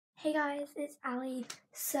Hey guys, it's Allie.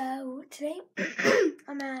 So today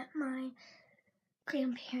I'm at my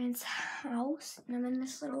grandparents' house and I'm in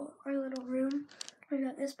this our little room. We've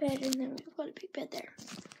got this bed and then we've got a big bed there.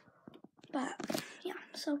 But yeah,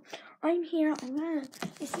 so I'm here.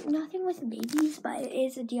 It's nothing with babies, but it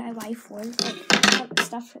is a DIY for like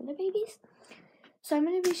stuff for the babies. So I'm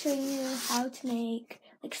gonna be showing you how to make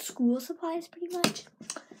like school supplies pretty much.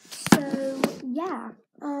 So yeah,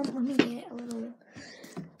 let me get a little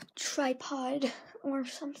tripod or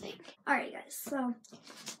something. Alright guys, so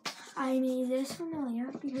I made this for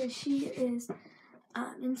Melia because she is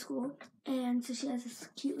in school, and so she has this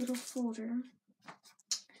cute little folder.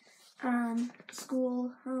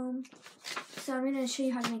 School, home. So I'm going to show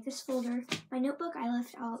you how to make this folder. My notebook I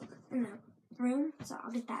left out in the room, so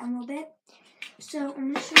I'll get that in a little bit. So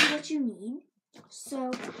I'm going to show you what you need.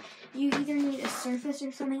 So you either need a surface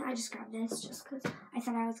or something. I just grabbed this just because I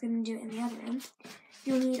thought I was going to do it in the other room.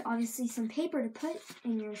 You'll need obviously some paper to put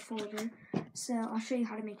in your folder. So I'll show you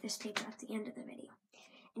how to make this paper at the end of the video.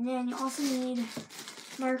 And then you also need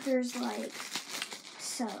markers like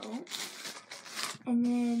so. And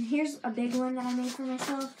then here's a big one that I made for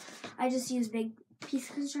myself. I just use big piece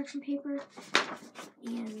of construction paper.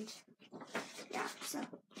 And yeah, so.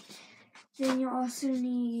 Then you'll also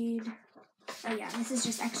need, oh yeah, this is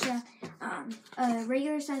just extra, a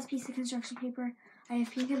regular size piece of construction paper. I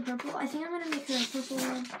have pink and purple. I think I'm going to make her a purple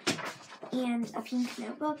one and a pink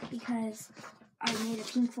notebook because I made a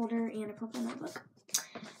pink folder and a purple notebook.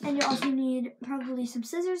 And you also need probably some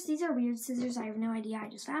scissors. These are weird scissors. I have no idea. I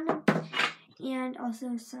just found them. And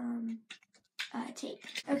also some tape.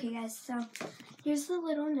 Okay, guys, so here's the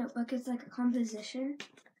little notebook. It's like a composition.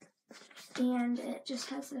 And it just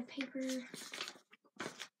has the paper.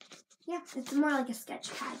 Yeah, it's more like a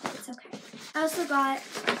sketch pad, but it's okay. I also got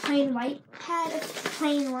a plain white pad of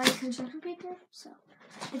plain white construction paper. So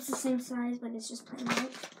it's the same size, but it's just plain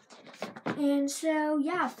white. And so,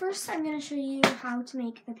 yeah, first I'm going to show you how to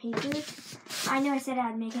make the paper. I know I said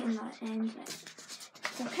I'd make it in the end, but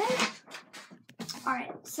it's okay.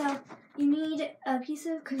 Alright, so you need a piece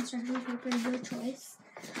of construction paper of your choice.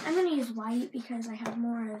 I'm going to use white because I have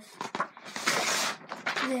more of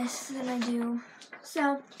this than I do.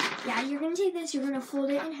 So, yeah, you're going to take this, you're going to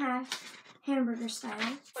fold it in half, hamburger style.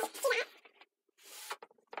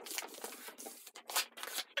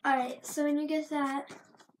 Alright, so when you get that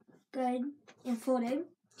good and folded,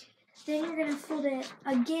 then you're going to fold it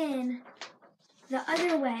again the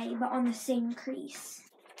other way, but on the same crease.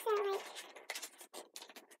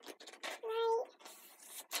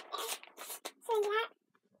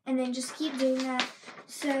 And then just keep doing that.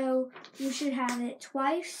 So you should have it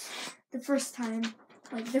twice the first time,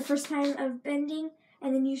 like the first time of bending,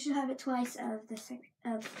 and then you should have it twice of the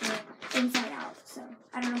inside out. So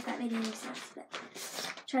I don't know if that made any sense, but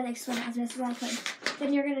try to explain it as best as I could.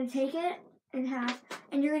 Then you're gonna take it in half,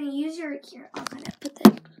 and you're gonna use your I'll kind of put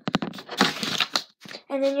that.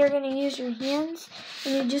 And then you're gonna use your hands,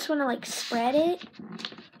 and you just want to like spread it.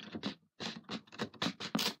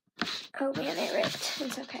 Oh man, it ripped.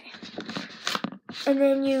 It's okay. And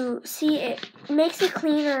then you see it makes a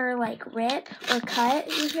cleaner like rip or cut,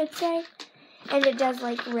 you could say. And it does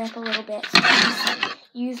like rip a little bit. So I just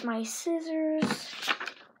use my scissors.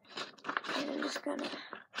 And I'm just gonna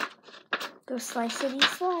go slicey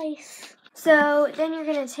slice. So then you're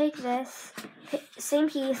gonna take this same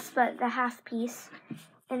piece but the half piece,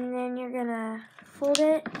 and then you're gonna fold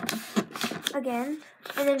it again,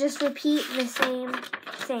 and then just repeat the same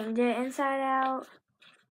thing. Do it inside out.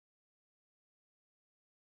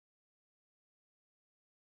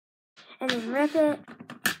 And then rip it.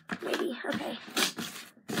 Maybe. Okay.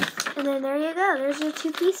 And then there you go. There's your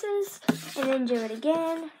two pieces. And then do it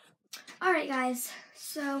again. Alright guys.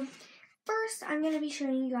 So first I'm going to be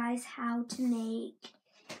showing you guys how to make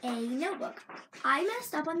a notebook. I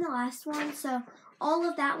messed up on the last one, so all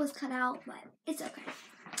of that was cut out, but it's okay.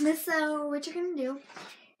 So what you're going to do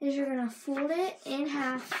is you're going to fold it in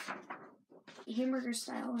half, hamburger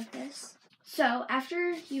style like this. So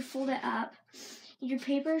after you fold it up, your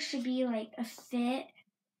paper should be like a fit.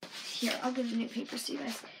 Here, I'll give you new paper so you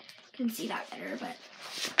guys can see that better. But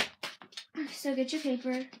so get your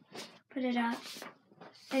paper, put it up,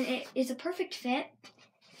 and it is a perfect fit.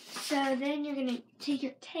 So then you're gonna take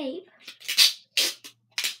your tape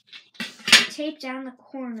down the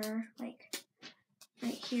corner, like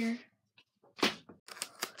right here,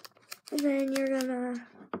 and then you're gonna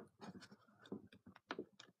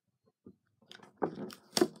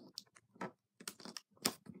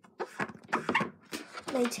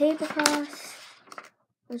lay tape across,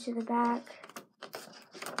 go to the back,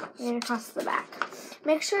 and then across the back.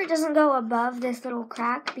 make sure it doesn't go above this little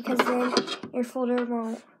crack because then your folder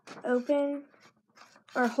won't open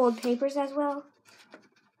or hold papers as well.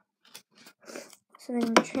 So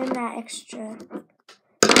then trim that extra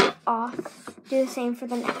off. Do the same for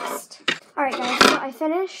the next. Alright guys, so I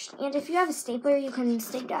finished, and if you have a stapler, you can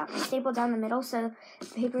staple down the middle so the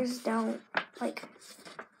papers don't like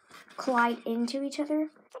collide into each other.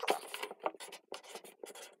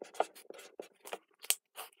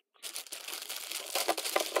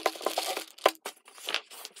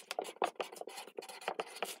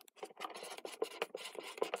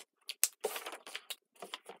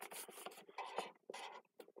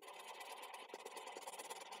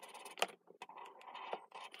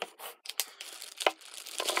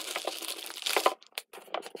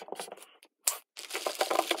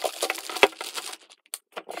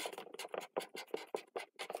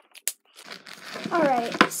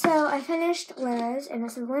 Alright, so I finished Lena's, and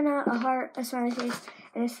this is Lena, a heart, a smiley face,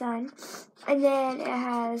 and a sun. And then it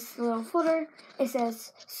has the little folder. It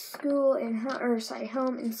says school and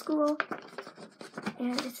home and school.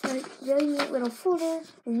 And it's a really neat little folder.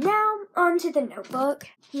 And now onto the notebook.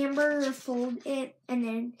 Hamburger, fold it, and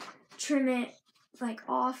then trim it like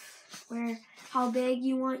off how big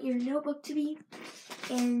you want your notebook to be.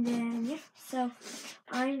 And then yeah, so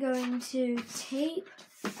I'm going to tape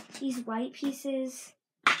these white pieces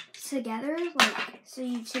together, so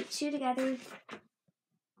you tape two together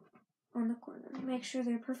on the corner. Make sure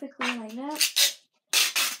they're perfectly lined up.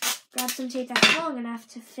 Grab some tape that's long enough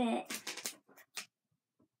to fit.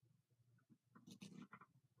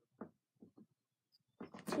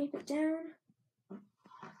 Tape it down.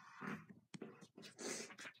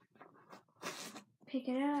 Pick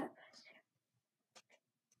it up.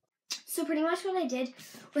 So pretty much what I did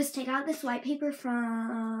was take out this white paper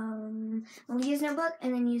from Leah's notebook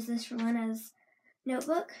and then use this for Lena's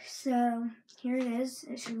notebook. So here it is.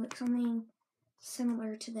 It should look something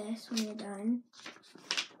similar to this when you're done.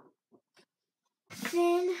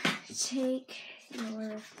 Then take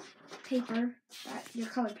your paper, your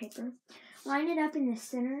colored paper, line it up in the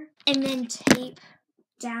center, and then tape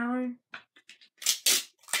down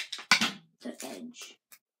the edge.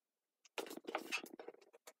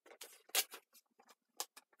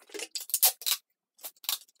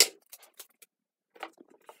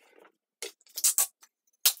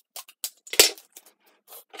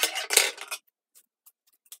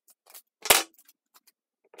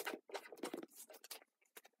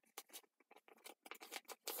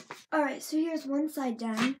 Alright, so here's one side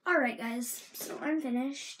done. Alright guys, so I'm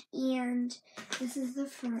finished, and this is the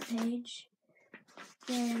front page.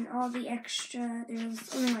 Then all the extra,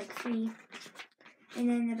 there's only like 3. And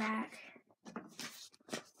then the back,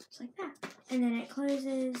 just like that. And then it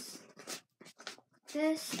closes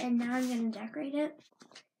this, and now I'm going to decorate it.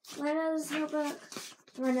 Lena's notebook,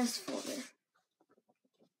 Lena's folder.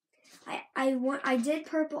 I did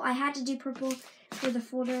purple. I had to do purple for the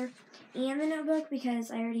folder and the notebook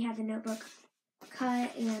because I already had the notebook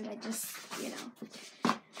cut, and I just,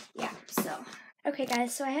 yeah, so. Okay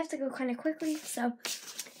guys, so I have to go kind of quickly, so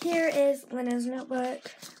here is Lena's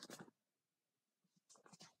notebook.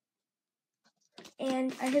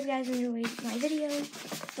 And I hope you guys enjoyed my video.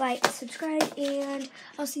 Like, subscribe, and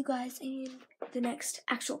I'll see you guys in the next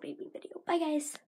actual baby video. Bye guys!